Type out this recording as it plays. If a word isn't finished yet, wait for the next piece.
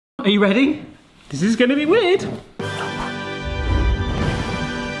Are you ready? This is gonna be weird.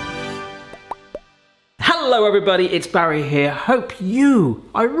 Hello everybody, it's Barry here.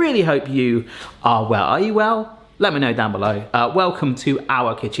 I really hope you are well. Are you well? Let me know down below. Welcome to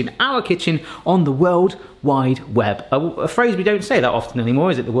our kitchen on the World Wide Web. A phrase we don't say that often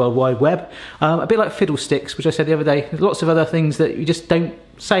anymore, is it, the World Wide Web? A bit like fiddlesticks, which I said the other day. There's lots of other things that you just don't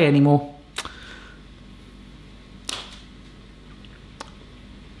say anymore.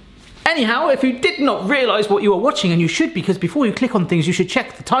 Anyhow, if you did not realise what you are watching, and you should, because before you click on things you should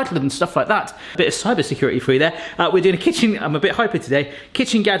check the title and stuff like that. A bit of cybersecurity for you there. We're doing a kitchen, I'm a bit hyper today,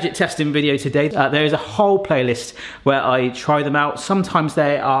 kitchen gadget testing video today. There is a whole playlist where I try them out. Sometimes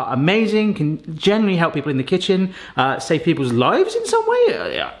they are amazing, can generally help people in the kitchen, save people's lives in some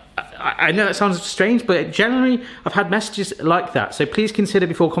way. I know that sounds strange, but generally I've had messages like that. So please consider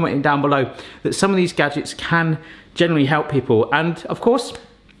before commenting down below that some of these gadgets can generally help people. And of course,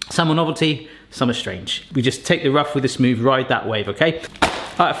 some are novelty, some are strange. We just take the rough with the smooth, ride that wave, okay?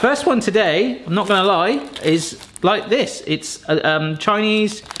 Alright, first one today, I'm not gonna lie, is like this. It's a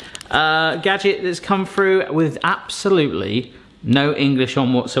Chinese gadget that's come through with absolutely no English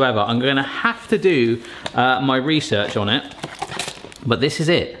on whatsoever. I'm gonna have to do my research on it, but this is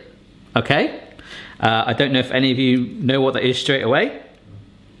it, okay? I don't know if any of you know what that is straight away,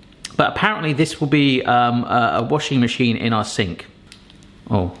 but apparently this will be a washing machine in our sink.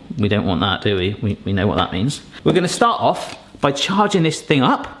 Oh, we don't want that, do we? We know what that means. We're going to start off by charging this thing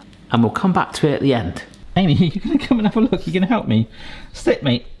up, and we'll come back to it at the end. Amy, you're going to come and have a look? You're going to help me? Stick,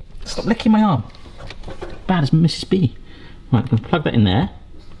 mate. Stop licking my arm. Bad as Mrs. B. Right, I'm going to plug that in there.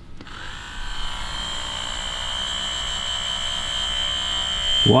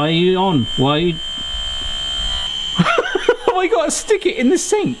 Why are you on? Why are you... Oh my God, stick it in the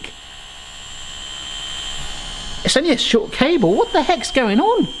sink. It's only a short cable. What the heck's going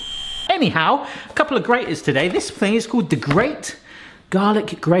on? Anyhow, a couple of graters today. This thing is called the Great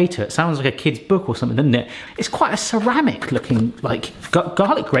Garlic Grater. It sounds like a kid's book or something, doesn't it? It's quite a ceramic looking, like,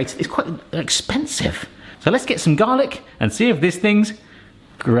 garlic grater. It's quite expensive. So let's get some garlic and see if this thing's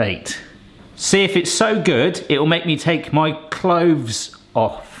great. See if it's so good, it will make me take my clothes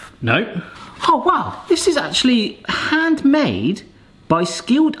off. No? Oh wow, this is actually handmade by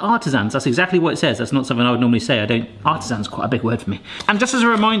skilled artisans. That's exactly what it says. That's not something I would normally say. Artisan's quite a big word for me. And just as a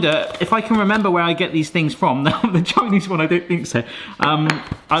reminder, if I can remember where I get these things from, the Chinese one I don't think so,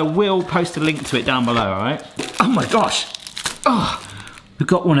 I will post a link to it down below, all right? Oh my gosh. Oh, we've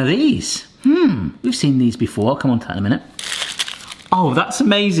got one of these. We've seen these before. Come on to that in a minute. Oh, that's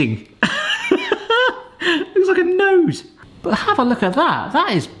amazing. Looks like a nose. But have a look at that.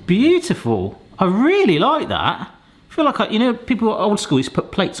 That is beautiful. I really like that. I feel like, you know, people old school used to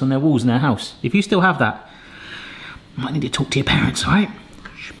put plates on their walls in their house. If you still have that, you might need to talk to your parents, all right?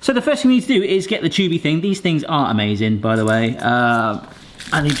 So the first thing we need to do is get the tubey thing. These things are amazing, by the way.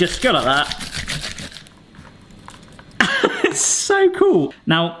 And you just go like that. It's so cool.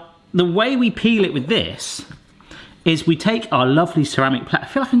 Now, the way we peel it with this is we take our lovely ceramic plate. I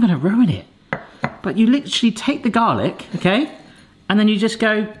feel like I'm gonna ruin it. But you literally take the garlic, okay? And then you just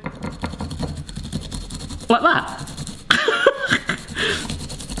go like that.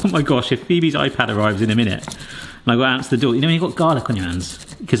 Oh my gosh, if Phoebe's iPad arrives in a minute and I go out to the door, you know when you've got garlic on your hands?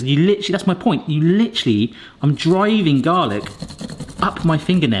 Because you literally, that's my point, you literally, I'm driving garlic up my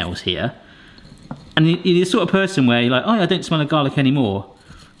fingernails here, and you're the sort of person where you're like, oh, I don't smell of garlic anymore.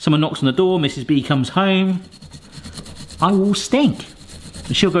 Someone knocks on the door, Mrs. B comes home, I will stink.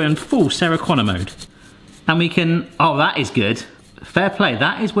 And she'll go in full Sarah Connor mode. And we can, oh, that is good. Fair play,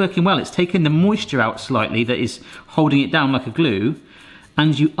 that is working well. It's taken the moisture out slightly that is holding it down like a glue,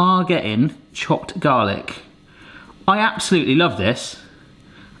 and you are getting chopped garlic. I absolutely love this.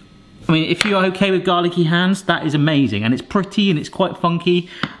 I mean, if you're okay with garlicky hands, that is amazing, and it's pretty and it's quite funky.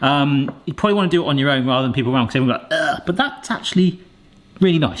 You probably want to do it on your own rather than people around, because everyone's like, ugh, but that's actually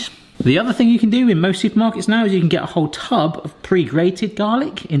really nice. The other thing you can do in most supermarkets now is you can get a whole tub of pre-grated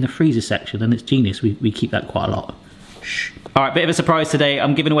garlic in the freezer section, and it's genius. We keep that quite a lot. Shh. All right, bit of a surprise today.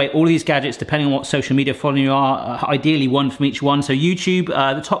 I'm giving away all these gadgets depending on what social media following you are, ideally one from each one. So YouTube,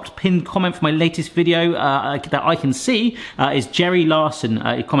 the top pinned comment for my latest video that I can see is Jerry Larson,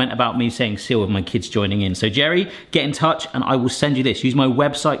 a comment about me saying seal with my kids joining in. So Jerry, get in touch and I will send you this. Use my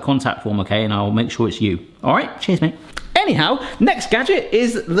website contact form, okay, and I'll make sure it's you. All right, cheers, mate. Anyhow, next gadget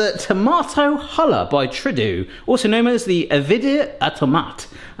is the Tomato Huller by Trudeau, also known as the Vide à Tomate.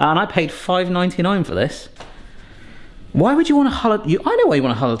 And I paid $5.99 for this. Why would you want to hull it? I know why you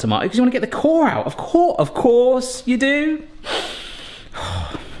want to hull a tomato, because you want to get the core out. Of course you do.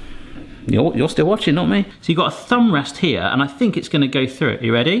 You're still watching, not me. So you've got a thumb rest here, and I think it's going to go through it.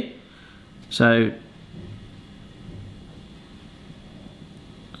 You ready? So...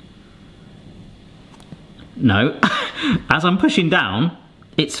 No. As I'm pushing down,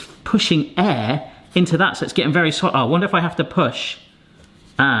 it's pushing air into that, so it's getting very solid. Oh, I wonder if I have to push.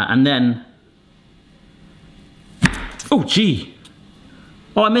 And then... Oh, gee.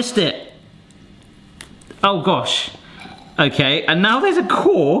 Oh, I missed it. Oh, gosh. Okay, and now there's a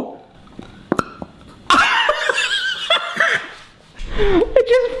core. It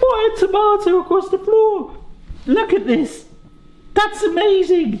just fired tomato across the floor. Look at this. That's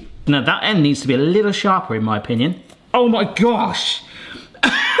amazing. Now, that end needs to be a little sharper, in my opinion. Oh, my gosh.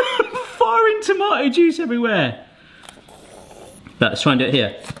 Firing tomato juice everywhere. Let's try and do it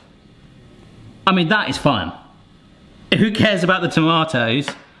here. I mean, that is fun. Who cares about the tomatoes?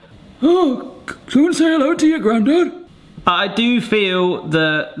 Oh, go and say hello to your granddad. I do feel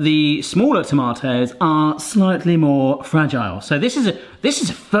that the smaller tomatoes are slightly more fragile. So this is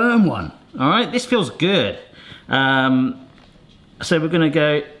a firm one. All right, this feels good. So we're gonna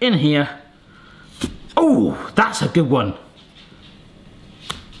go in here. Oh, that's a good one.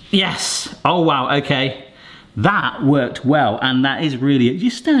 Yes. Oh wow. Okay, that worked well, and that is really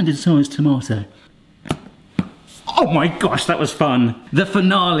your standard size tomato. Oh my gosh, that was fun. The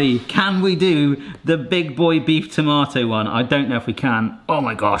finale. Can we do the big boy beef tomato one? I don't know if we can. Oh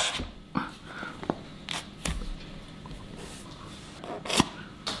my gosh.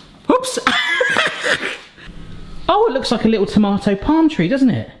 Oops. Oh, it looks like a little tomato palm tree, doesn't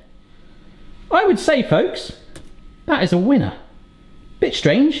it? I would say, folks, that is a winner. Bit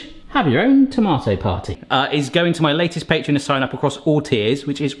strange. Have your own tomato party. Is going to my latest Patreon to sign up across all tiers,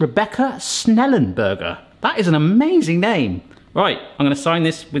 which is Rebecca Snellenberger. That is an amazing name. Right, I'm going to sign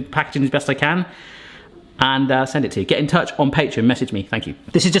this with packaging as best I can and send it to you. Get in touch on Patreon, message me, thank you.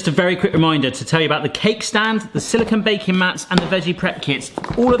 This is just a very quick reminder to tell you about the cake stand, the silicone baking mats and the veggie prep kits.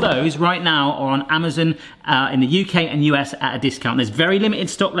 All of those right now are on Amazon in the UK and US at a discount. There's very limited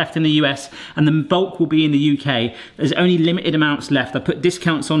stock left in the US and the bulk will be in the UK. There's only limited amounts left. I put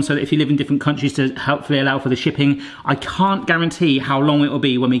discounts on so that if you live in different countries to hopefully allow for the shipping. I can't guarantee how long it will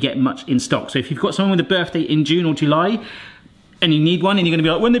be when we get much in stock. So if you've got someone with a birthday in June or July, and you need one and you're gonna be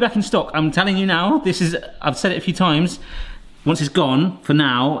like, when they're back in stock, I'm telling you now, this is, I've said it a few times, once it's gone, for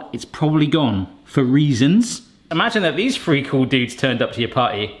now, it's probably gone for reasons. Imagine that these three cool dudes turned up to your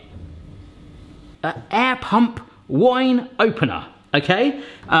party. Air pump wine opener, okay?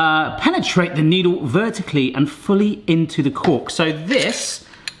 Penetrate the needle vertically and fully into the cork. So this,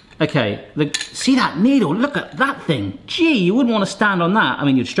 okay, see that needle, look at that thing. Gee, you wouldn't wanna stand on that. I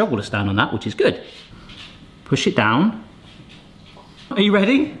mean, you'd struggle to stand on that, which is good. Push it down. Are you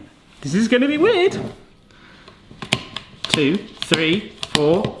ready? This is gonna be weird. 2, 3,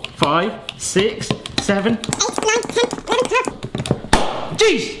 4, 5, 6, 7, 8, 9, 10, 11, 12.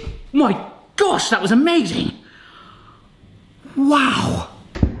 Jeez! My gosh, that was amazing! Wow!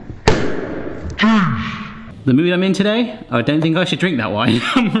 The mood I'm in today, I don't think I should drink that wine.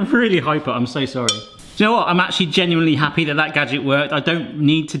 I'm really hyper, I'm so sorry. Do you know what? I'm actually genuinely happy that that gadget worked. I don't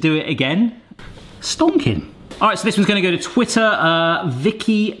need to do it again. Stonking. All right, so this one's gonna go to Twitter,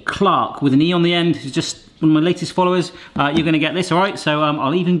 Vicky Clark with an E on the end, who's just one of my latest followers. You're gonna get this, all right? So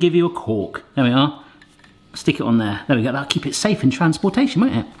I'll even give you a cork. There we are. Stick it on there. There we go, that'll keep it safe in transportation,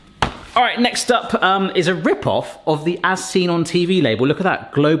 won't it? All right, next up is a rip-off of the As Seen on TV label. Look at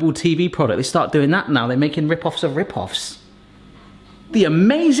that, global TV product. They start doing that now. They're making rip-offs of rip-offs. The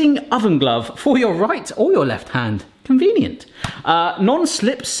amazing oven glove for your right or your left hand. Convenient.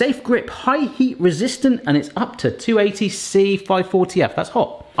 Non-slip, safe grip, high heat resistant, and it's up to 280C 540F. That's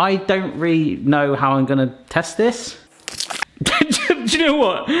hot. I don't really know how I'm gonna test this. Do you know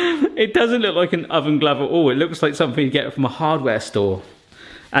what? It doesn't look like an oven glove at all. It looks like something you get from a hardware store.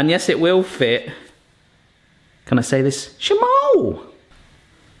 And yes, it will fit. Can I say this? Shamo!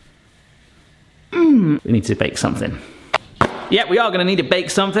 We need to bake something. Yeah, we are gonna need to bake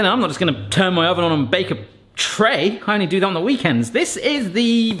something. I'm not just gonna turn my oven on and bake a tray. I only do that on the weekends. This is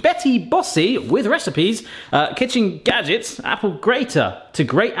the Betty Bossy with recipes kitchen gadgets apple grater to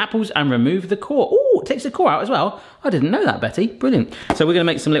grate apples and remove the core. Oh, it takes the core out as well. I didn't know that, Betty. Brilliant. So we're gonna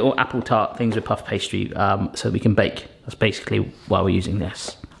make some little apple tart things with puff pastry so we can bake. That's basically why we're using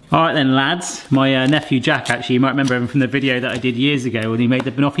this. All right then, lads. My nephew Jack, actually, you might remember him from the video that I did years ago when he made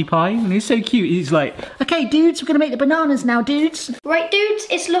the banoffee pie, and he's so cute. He's like, okay, dudes, we're gonna make the bananas now, dudes. Right, dudes,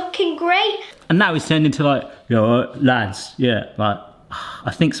 it's looking great. And now he's turned into like, yo, lads, yeah, like,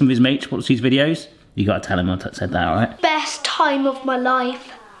 I think some of his mates watch these videos. You gotta tell him I said that, all right? Best time of my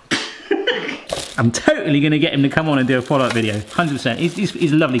life. I'm totally gonna get him to come on and do a follow-up video, 100%.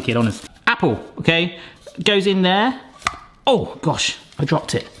 He's a lovely kid, honest. apple, okay? Goes in there. Oh, gosh, I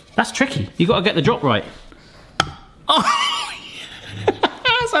dropped it. That's tricky. You've got to get the drop right. Oh,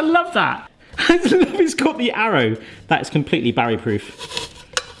 yes, I love that. I love it's got the arrow. That is completely barrier proof.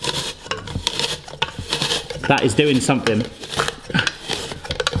 That is doing something.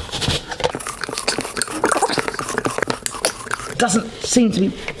 Doesn't seem to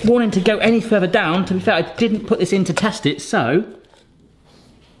be wanting to go any further down. To be fair, I didn't put this in to test it, so...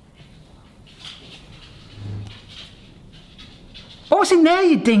 Oh, it's in there,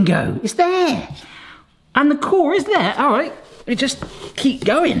 you dingo. It's there. And the core is there. All right, you just keep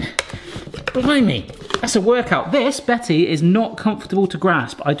going. Blimey, that's a workout. This, Betty, is not comfortable to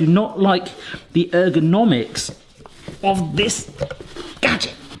grasp. I do not like the ergonomics of this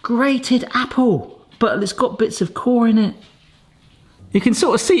gadget. Grated apple, but it's got bits of core in it. You can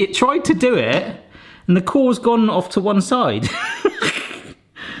sort of see it tried to do it, and the core's gone off to one side.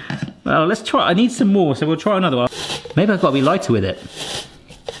 Well, let's try. I need some more, so we'll try another one. Maybe I've got to be lighter with it.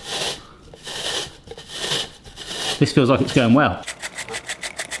 This feels like it's going well.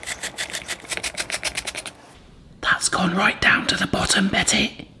 That's gone right down to the bottom,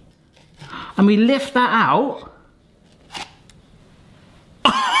 Betty. And we lift that out.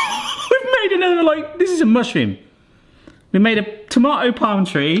 We've made another, like, this is a mushroom. We made a tomato palm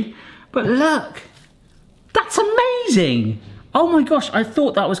tree, but look, that's amazing. Oh my gosh, I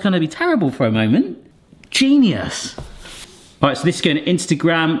thought that was going to be terrible for a moment. Genius. All right, so this is going to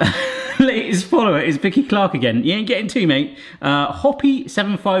Instagram. Latest follower is Vicky Clark again. You ain't getting two, mate.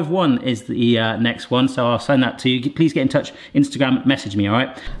 Hoppy751 is the next one, so I'll send that to you. Please get in touch. Instagram, message me, all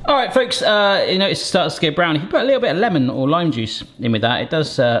right? All right, folks, you notice it starts to go brown. If you put a little bit of lemon or lime juice in with that, it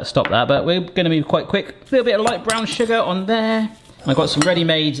does stop that, but we're going to be quite quick. A little bit of light brown sugar on there. I've got some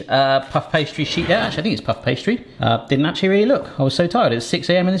ready-made puff pastry sheet there. Actually, I think it's puff pastry. Didn't actually really look. I was so tired. It's 6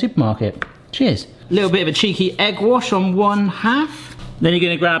 AM in the supermarket. Cheers. A little bit of a cheeky egg wash on one half. Then you're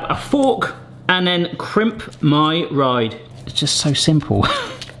going to grab a fork and then crimp my ride. It's just so simple.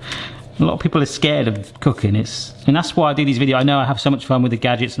 A lot of people are scared of cooking. And that's why I do these videos. I know I have so much fun with the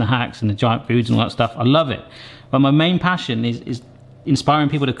gadgets and the hacks and the giant foods and all that stuff. I love it. But my main passion is inspiring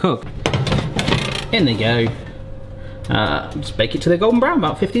people to cook. In they go. Just bake it to the golden brown,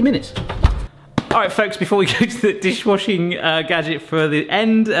 about 15 minutes. All right, folks, before we go to the dishwashing gadget for the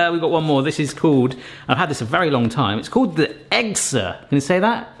end, we've got one more. This is called, I've had this a very long time, it's called the Eggser. Can you say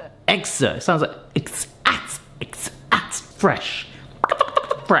that? Eggser. It sounds like it's fresh.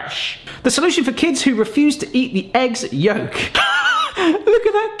 Fresh. The solution for kids who refuse to eat the egg's yolk. Look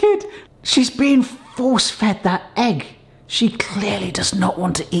at that kid. She's being force-fed that egg. She clearly does not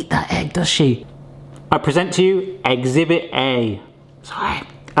want to eat that egg, does she? I present to you Exhibit A. Sorry.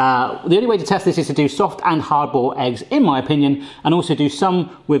 The only way to test this is to do soft and hard-boiled eggs, in my opinion, and also do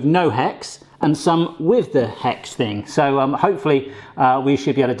some with no hex and some with the hex thing. So hopefully we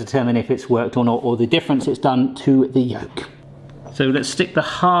should be able to determine if it's worked or not, or the difference it's done to the yolk. So let's stick the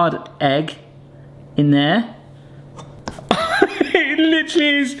hard egg in there. It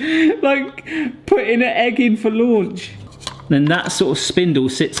literally is like putting an egg in for launch. Then that sort of spindle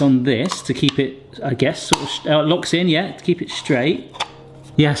sits on this to keep it, I guess, sort of locks in, yeah, to keep it straight.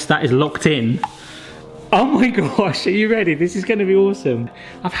 Yes, that is locked in. Oh my gosh, are you ready? This is going to be awesome.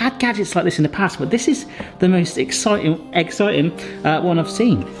 I've had gadgets like this in the past, but this is the most exciting one I've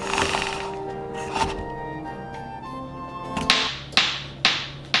seen.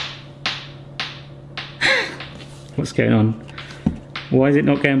 What's going on? Why is it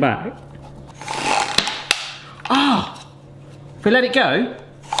not going back? Ah! Oh, if we let it go,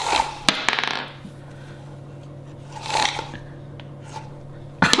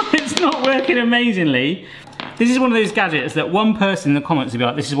 not working amazingly. This is one of those gadgets that one person in the comments will be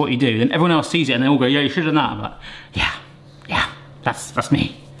like, this is what you do, then everyone else sees it and they all go, yeah, you should have done that. I'm like, yeah, that's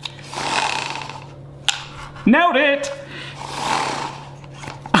me. Nailed it.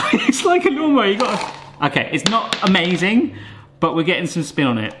 It's like a lawnmower, you got to... Okay, it's not amazing, but we're getting some spin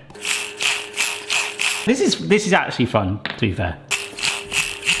on it. This is actually fun, to be fair.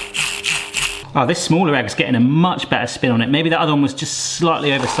 Oh, this smaller egg's getting a much better spin on it. Maybe that other one was just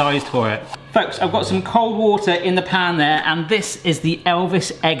slightly oversized for it. Folks, I've got some cold water in the pan there, and this is the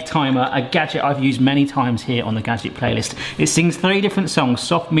Elvis Egg Timer, a gadget I've used many times here on the gadget playlist. It sings 3 different songs,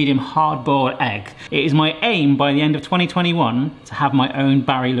 soft, medium, hard-boiled egg. It is my aim by the end of 2021 to have my own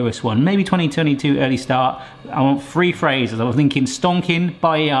Barry Lewis one. Maybe 2022 early start. I want 3 phrases. I was thinking stonkin',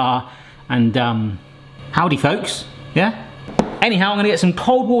 bye and howdy folks, yeah? Anyhow, I'm gonna get some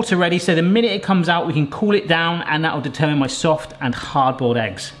cold water ready so the minute it comes out we can cool it down, and that'll determine my soft and hard-boiled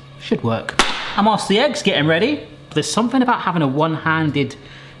eggs. Should work. I'm whilst the eggs getting ready, there's something about having a one-handed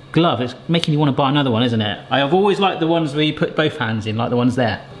glove. It's making you want to buy another one, isn't it? I've always liked the ones where you put both hands in, like the ones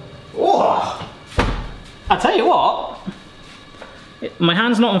there. Oh! I tell you what, my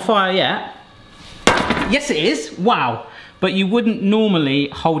hand's not on fire yet. Yes, it is. Wow. But you wouldn't normally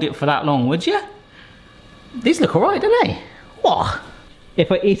hold it for that long, would you? These look alright, don't they? What?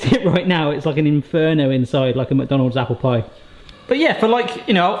 If I eat it right now, it's like an inferno inside, like a McDonald's apple pie. But yeah, for like,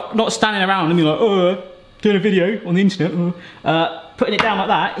 you know, not standing around and being like, oh, doing a video on the internet, putting it down like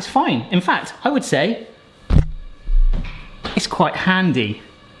that, it's fine. In fact, I would say it's quite handy.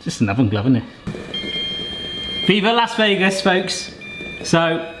 Just an oven glove, isn't it? Viva Las Vegas, folks.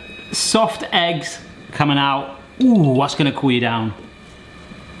 So, soft eggs coming out. Ooh, that's gonna cool you down.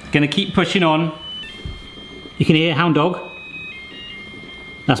 Gonna keep pushing on. You can hear hound dog.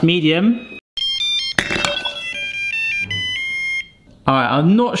 That's medium. Alright,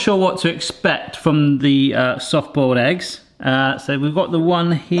 I'm not sure what to expect from the soft boiled eggs. So we've got the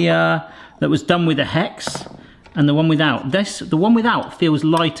one here that was done with a hex and the one without. The one without feels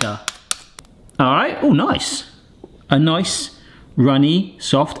lighter. Alright, oh nice. A nice runny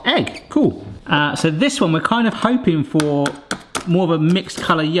soft egg, cool. So this one we're kind of hoping for more of a mixed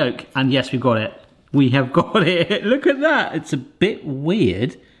colour yolk, and yes, we've got it. We have got it. Look at that. It's a bit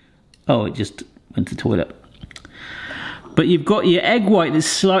weird. Oh, it just went to the toilet. But you've got your egg white that's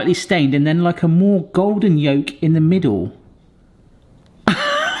slightly stained and then like a more golden yolk in the middle.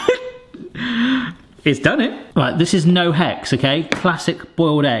 It's done it. Right, this is no hex, okay? Classic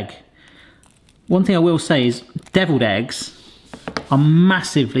boiled egg. One thing I will say is deviled eggs are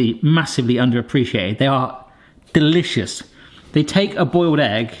massively, massively underappreciated. They are delicious. They take a boiled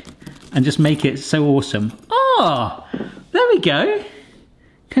egg and just make it so awesome. Oh, there we go.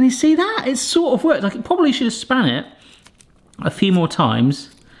 Can you see that? It sort of worked. Like, it probably should have span it a few more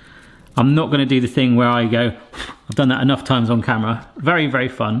times. I'm not going to do the thing where I go, I've done that enough times on camera. Very, very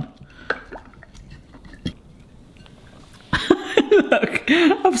fun. Look,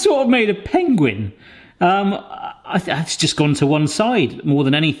 I've sort of made a penguin. It's just gone to one side more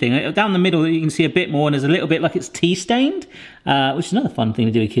than anything. Down the middle you can see a bit more, and there's a little bit like it's tea stained, which is another fun thing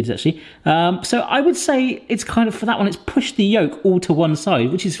to do with kids actually. So I would say it's kind of, for that one, it's pushed the yolk all to one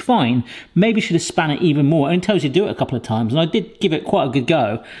side, which is fine. Maybe should have span it even more. It only tells you to do it a couple of times, and I did give it quite a good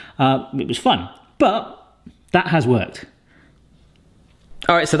go. It was fun, but that has worked.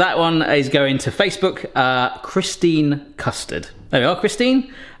 All right, so that one is going to Facebook, Christine Custard. There we are,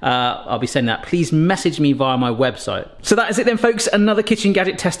 Christine. I'll be sending that. Please message me via my website. So that is it then, folks. Another kitchen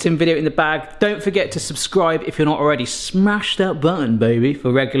gadget testing video in the bag. Don't forget to subscribe if you're not already. Smash that button, baby,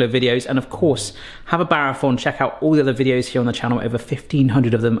 for regular videos. And of course, have a marathon. Check out all the other videos here on the channel, over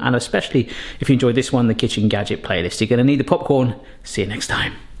 1,500 of them. And especially if you enjoyed this one, the kitchen gadget playlist. You're going to need the popcorn. See you next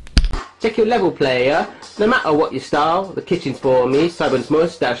time. Check your level, player. No matter what your style, the kitchen's for me. Simon's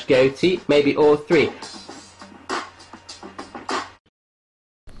moustache, goatee, maybe all three.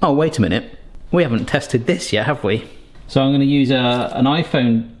 Oh, wait a minute. We haven't tested this yet, have we? So I'm going to use an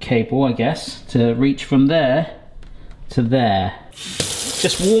iPhone cable, I guess, to reach from there to there.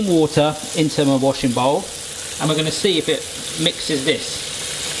 Just warm water into my washing bowl, and we're going to see if it mixes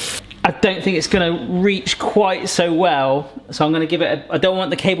this. I don't think it's going to reach quite so well, so I'm going to give it I don't want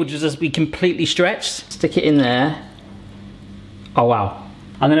the cable to just be completely stretched. Stick it in there. Oh wow.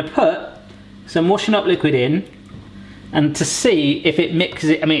 I'm going to put some washing up liquid in, and to see if it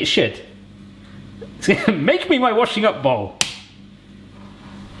mixes it. I mean, it should. It's going to make me my washing up bowl.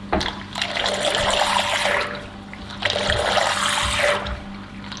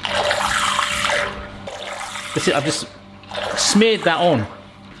 This is, I've just smeared that on.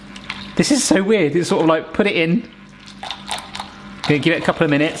 This is so weird. It's sort of like, put it in. Gonna give it a couple of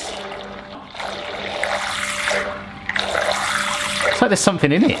minutes. It's like there's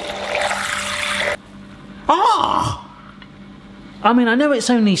something in it. Ah! I mean, I know it's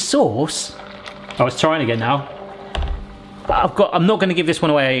only sauce. I was trying again now. I'm not going to give this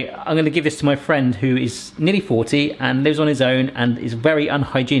one away. I'm going to give this to my friend who is nearly 40 and lives on his own and is very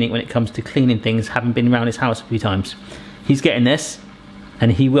unhygienic when it comes to cleaning things, having been around his house a few times. He's getting this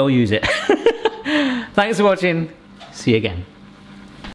and he will use it. Thanks for watching. See you again.